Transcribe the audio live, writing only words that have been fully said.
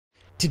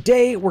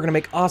Today, we're gonna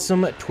make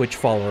awesome Twitch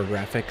follower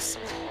graphics.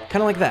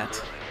 Kinda like that.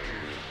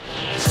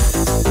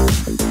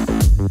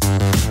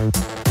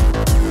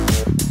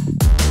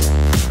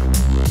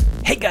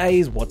 Hey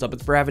guys, what's up?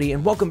 It's Bravity,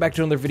 and welcome back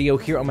to another video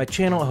here on my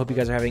channel. I hope you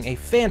guys are having a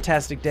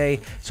fantastic day.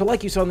 So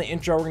like you saw in the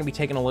intro, we're gonna be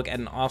taking a look at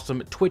an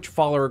awesome Twitch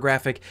follower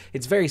graphic.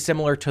 It's very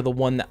similar to the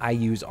one that I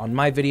use on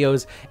my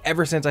videos.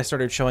 Ever since I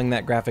started showing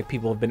that graphic,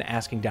 people have been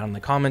asking down in the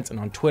comments and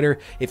on Twitter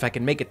if I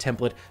can make a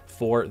template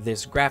for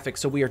this graphic.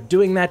 So we are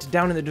doing that.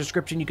 Down in the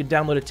description, you can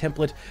download a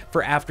template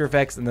for After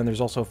Effects, and then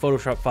there's also a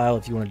Photoshop file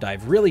if you wanna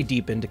dive really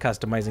deep into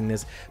customizing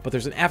this. But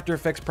there's an After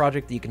Effects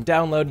project that you can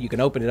download. You can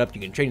open it up,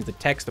 you can change the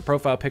text, the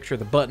profile picture,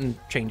 the button,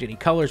 change any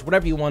colors,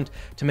 whatever you want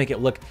to make it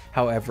look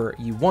however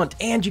you want.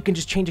 And you can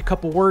just change a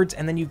couple words,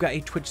 and then you've got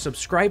a Twitch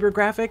subscriber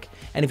graphic.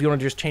 And if you want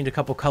to just change a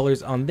couple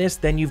colors on this,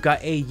 then you've got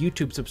a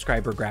YouTube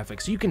subscriber graphic.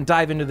 So you can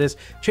dive into this,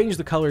 change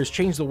the colors,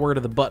 change the word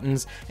of the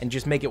buttons, and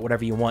just make it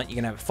whatever you want. You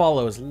can have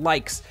follows,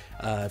 likes,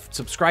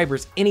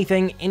 subscribers,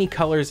 anything, any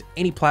colors,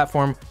 any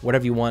platform,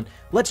 whatever you want.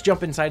 Let's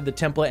jump inside the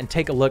template and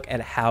take a look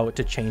at how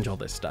to change all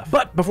this stuff.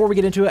 But before we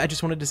get into it, I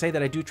just wanted to say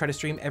that I do try to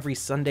stream every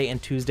Sunday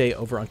and Tuesday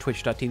over on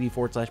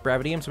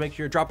twitch.tv/BravityM, so make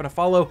sure you're dropping a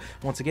follow.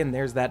 Once again,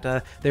 there's that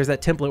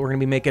template we're gonna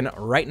be making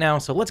right now.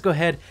 So let's go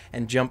ahead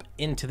and jump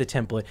into the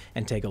template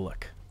and take a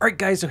look. All right,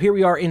 guys, so here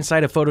we are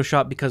inside of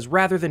Photoshop, because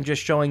rather than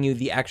just showing you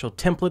the actual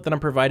template that I'm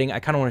providing, I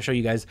kind of want to show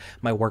you guys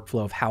my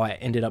workflow of how I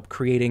ended up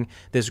creating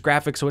this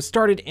graphic. So it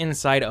started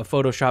inside of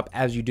Photoshop,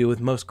 as you do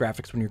with most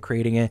graphics when you're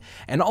creating it.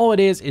 And all it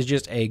is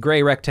just a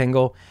gray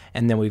rectangle,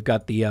 and then we've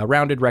got the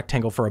rounded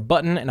rectangle for a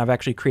button, and I've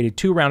actually created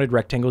two rounded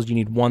rectangles. You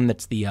need one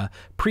that's the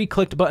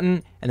pre-clicked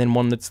button, and then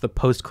one that's the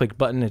post-clicked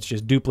button. It's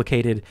just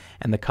duplicated,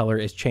 and the color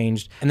is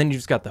changed. And then you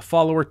just got the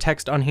follower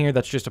text on here.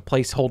 That's just a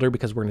placeholder,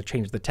 because we're going to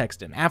change the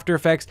text in After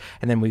Effects.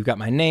 And then we've got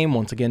my name,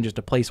 once again, just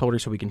a placeholder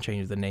so we can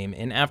change the name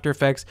in After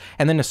Effects,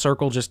 and then a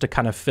circle just to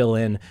kind of fill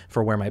in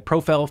for where my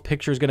profile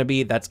picture is going to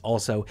be. That's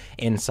also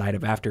inside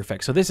of After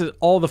Effects. So this is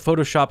all the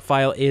Photoshop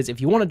file is. If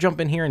you want to jump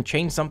in here and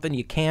change something,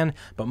 you can,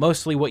 but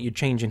mostly what you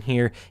change in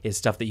here is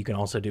stuff that you can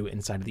also do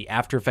inside of the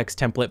After Effects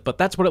template. But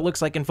that's what it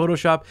looks like in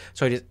Photoshop.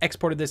 So I just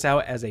exported this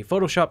out as a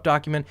Photoshop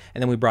document,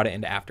 and then we brought it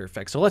into After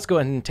Effects. So let's go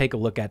ahead and take a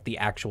look at the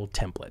actual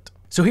template.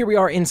 So here we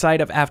are inside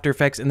of After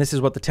Effects, and this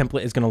is what the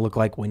template is going to look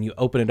like when you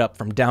open it up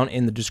from down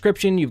in the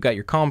description. You've got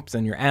your comps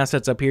and your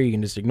assets up here. You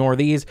can just ignore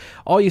these.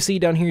 All you see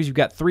down here is you've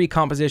got three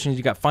compositions.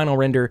 You've got final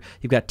render,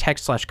 you've got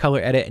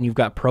text/color edit, and you've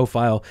got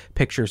profile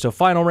picture. So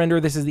final render,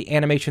 this is the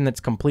animation that's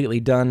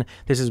completely done.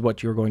 This is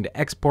what you're going to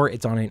export.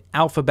 It's on an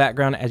alpha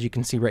background, as you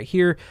can see right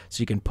here.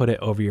 So you can put it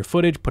over your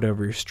footage, put it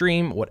over your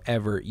stream,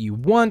 whatever you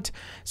want.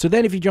 So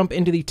then if you jump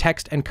into the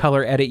text and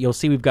color edit, you'll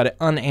see we've got it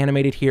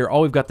unanimated here.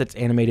 All we've got that's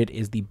animated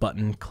is the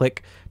button click,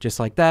 just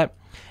like that.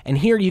 And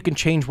here you can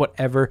change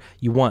whatever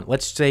you want.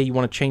 Let's say you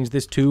want to change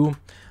this to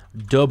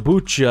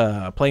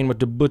Dabucha, playing with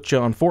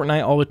Dabucha on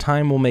Fortnite all the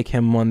time. We'll make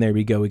him one. There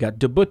we go. We got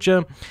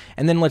Dabucha.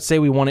 And then let's say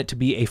we want it to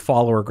be a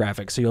follower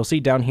graphic. So you'll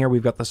see down here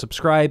we've got the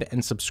subscribe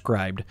and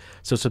subscribed.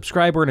 So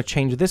subscribe, we're going to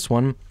change this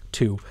one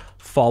to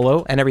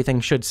follow, and everything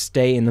should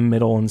stay in the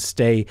middle and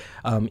stay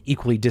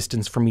equally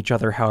distanced from each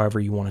other, however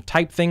you want to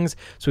type things.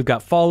 So we've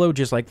got follow,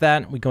 just like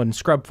that. We go ahead and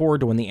scrub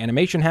forward to when the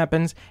animation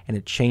happens, and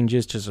it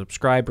changes to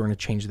subscribe. We're going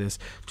to change this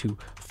to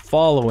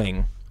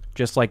following,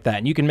 just like that.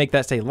 And you can make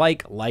that say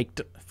like,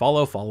 liked,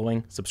 follow,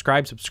 following,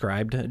 subscribe,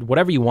 subscribed,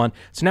 whatever you want.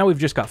 So now we've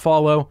just got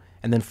follow,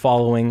 and then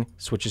following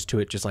switches to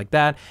it just like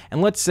that.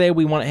 And let's say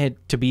we want it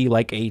to be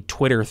like a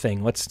Twitter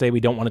thing. Let's say we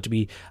don't want it to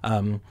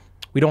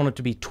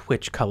be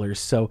Twitch colors.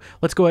 So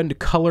let's go ahead and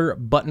color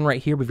button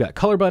right here. We've got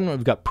color button,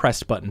 we've got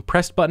pressed button.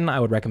 Pressed button, I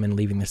would recommend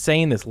leaving the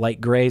same. This light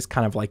gray is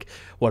kind of like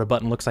what a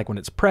button looks like when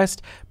it's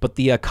pressed. But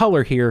the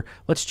color here,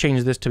 let's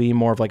change this to be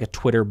more of like a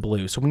Twitter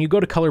blue. So when you go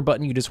to color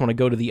button, you just want to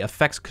go to the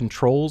effects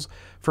controls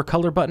for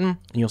color button,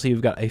 and you'll see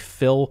we've got a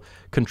fill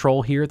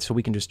control here. So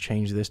we can just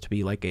change this to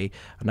be like a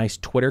nice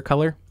Twitter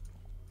color,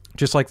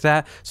 just like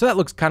that. So that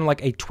looks kind of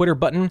like a Twitter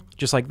button,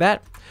 just like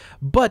that.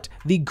 But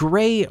the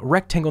gray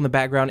rectangle in the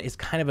background is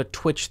kind of a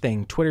Twitch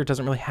thing. Twitter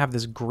doesn't really have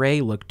this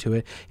gray look to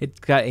it. It's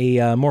got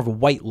a more of a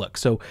white look.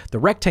 So the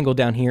rectangle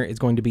down here is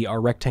going to be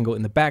our rectangle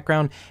in the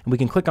background, and we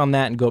can click on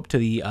that and go up to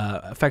the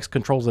effects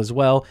controls as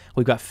well.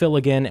 We've got fill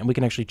again, and we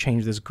can actually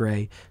change this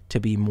gray to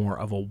be more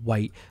of a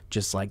white,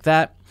 just like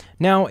that.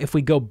 Now, if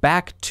we go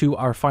back to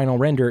our final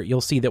render,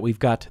 you'll see that we've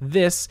got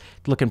this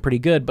looking pretty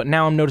good, but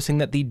now I'm noticing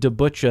that the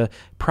Dabucha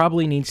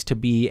probably needs to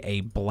be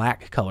a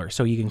black color.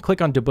 So you can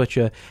click on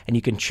Dabucha, and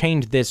you can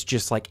change this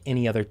just like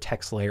any other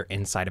text layer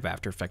inside of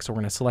After Effects. So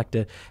we're going to select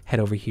it, head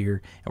over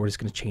here, and we're just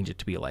going to change it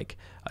to be like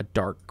a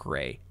dark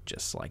gray,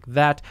 just like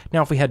that.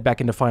 Now, if we head back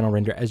into final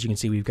render, as you can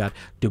see, we've got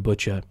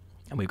Dabucha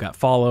and we've got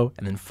follow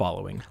and then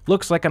following.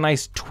 Looks like a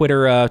nice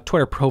Twitter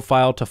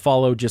profile to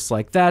follow, just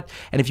like that.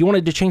 And if you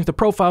wanted to change the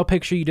profile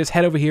picture, you just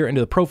head over here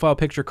into the profile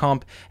picture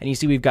comp, and you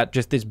see we've got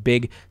just this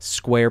big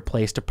square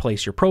place to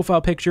place your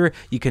profile picture.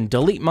 You can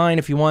delete mine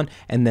if you want,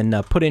 and then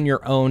put in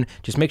your own.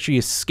 Just make sure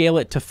you scale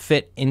it to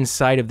fit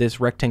inside of this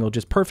rectangle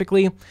just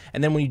perfectly.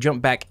 And then when you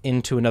jump back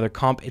into another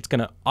comp, it's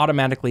gonna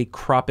automatically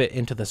crop it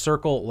into the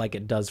circle like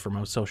it does for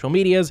most social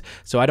medias.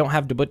 So I don't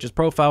have Butch's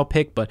profile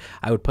pic, but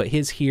I would put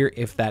his here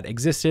if that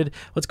existed.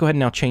 Let's go ahead and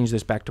now change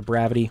this back to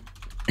Bravity,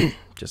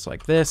 just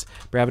like this,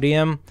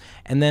 BravityM.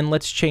 And then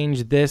let's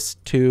change this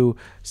to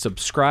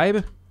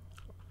subscribe,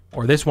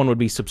 or this one would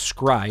be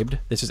subscribed.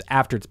 This is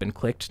after it's been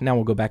clicked. Now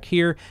we'll go back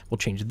here. We'll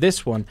change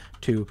this one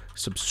to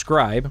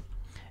subscribe.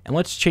 And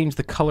let's change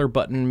the color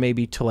button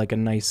maybe to like a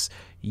nice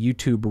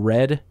YouTube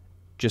red,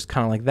 just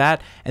kind of like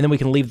that. And then we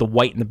can leave the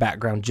white in the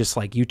background just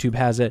like YouTube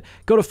has it.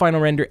 Go to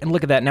final render and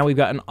look at that. Now we've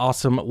got an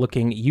awesome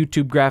looking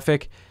YouTube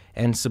graphic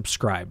and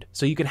subscribed.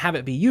 So you can have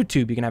it be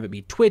YouTube, you can have it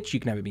be Twitch,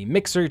 you can have it be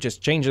Mixer,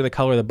 just change the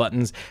color of the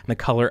buttons and the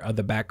color of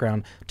the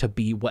background to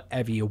be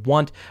whatever you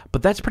want.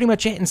 But that's pretty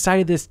much it inside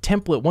of this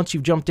template. Once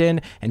you've jumped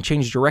in and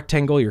changed your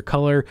rectangle, your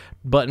color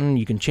button,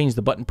 you can change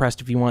the button pressed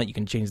if you want, you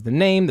can change the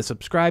name, the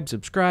subscribed,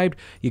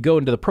 you go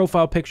into the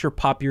profile picture,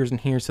 pop yours in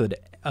here so that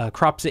it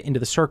crops it into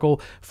the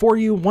circle for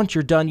you. Once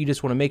you're done, you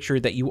just want to make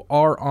sure that you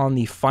are on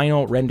the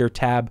final render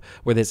tab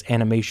where this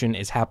animation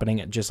is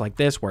happening, just like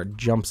this, where it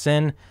jumps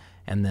in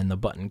and then the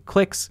button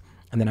clicks,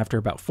 and then after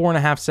about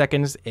 4.5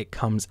 seconds, it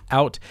comes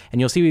out, and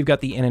you'll see we've got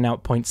the in and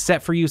out point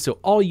set for you. So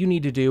all you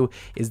need to do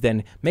is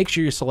then make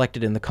sure you're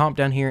selected in the comp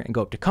down here and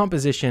go up to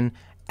composition,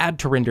 add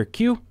to render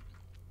queue.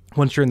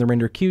 Once you're in the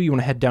render queue, you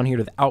want to head down here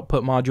to the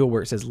output module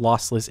where it says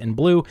lossless in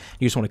blue.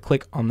 You just want to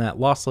click on that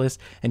lossless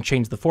and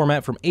change the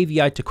format from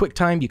AVI to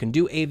QuickTime. You can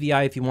do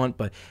AVI if you want,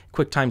 but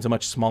QuickTime is a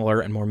much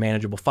smaller and more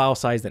manageable file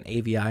size than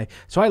AVI.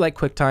 So I like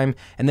QuickTime.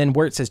 And then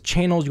where it says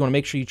channels, you want to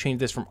make sure you change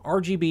this from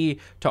RGB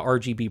to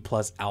RGB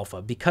plus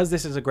alpha. Because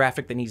this is a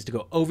graphic that needs to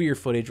go over your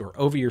footage or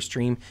over your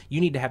stream,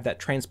 you need to have that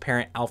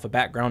transparent alpha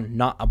background,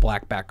 not a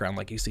black background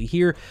like you see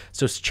here.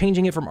 So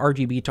changing it from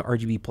RGB to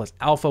RGB plus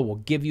alpha will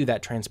give you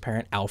that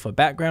transparent alpha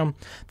background.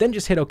 Then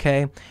just hit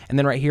OK, and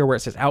then right here where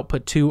it says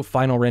output to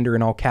final render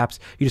in all caps,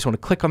 you just want to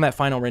click on that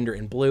final render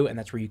in blue, and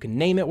that's where you can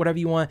name it whatever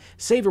you want,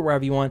 save it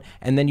wherever you want,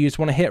 and then you just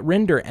want to hit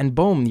render, and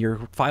boom,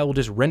 your file will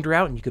just render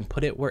out and you can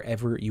put it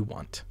wherever you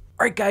want.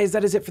 All right, guys,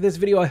 that is it for this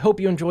video. I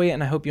hope you enjoy it,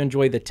 and I hope you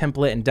enjoy the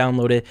template and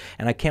download it,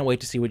 and I can't wait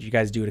to see what you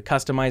guys do to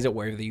customize it,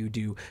 whether you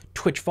do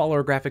Twitch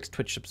follower graphics,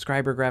 Twitch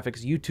subscriber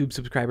graphics, YouTube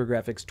subscriber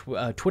graphics,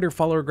 Twitter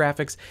follower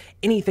graphics,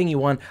 anything you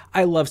want.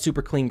 I love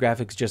super clean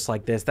graphics just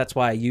like this. That's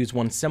why I use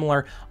one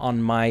similar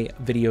on my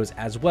videos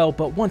as well.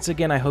 But once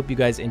again, I hope you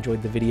guys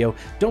enjoyed the video.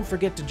 Don't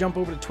forget to jump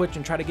over to Twitch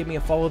and try to give me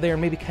a follow there,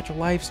 and maybe catch a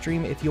live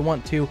stream if you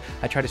want to.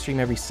 I try to stream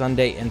every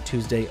Sunday and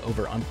Tuesday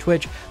over on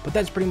Twitch, but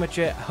that's pretty much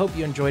it. I hope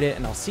you enjoyed it,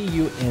 and I'll see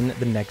you in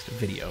the next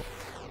video.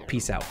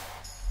 Peace out.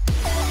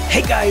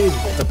 Hey guys,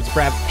 what's up? It's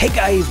Brav. Hey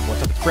guys,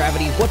 what's up? It's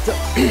Bravity. What's up?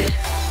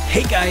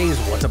 Hey guys,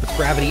 what's up? It's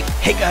Bravity.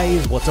 Hey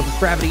guys, what's up? It's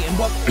Bravity. And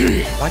what?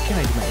 Why can't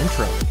I do my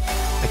intro?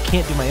 I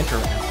can't do my intro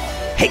right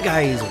now. Hey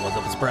guys, what's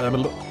up? It's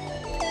Bravity.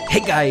 Hey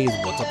guys,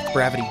 what's up? It's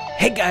Bravity.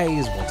 Hey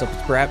guys, what's up?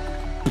 It's Brav.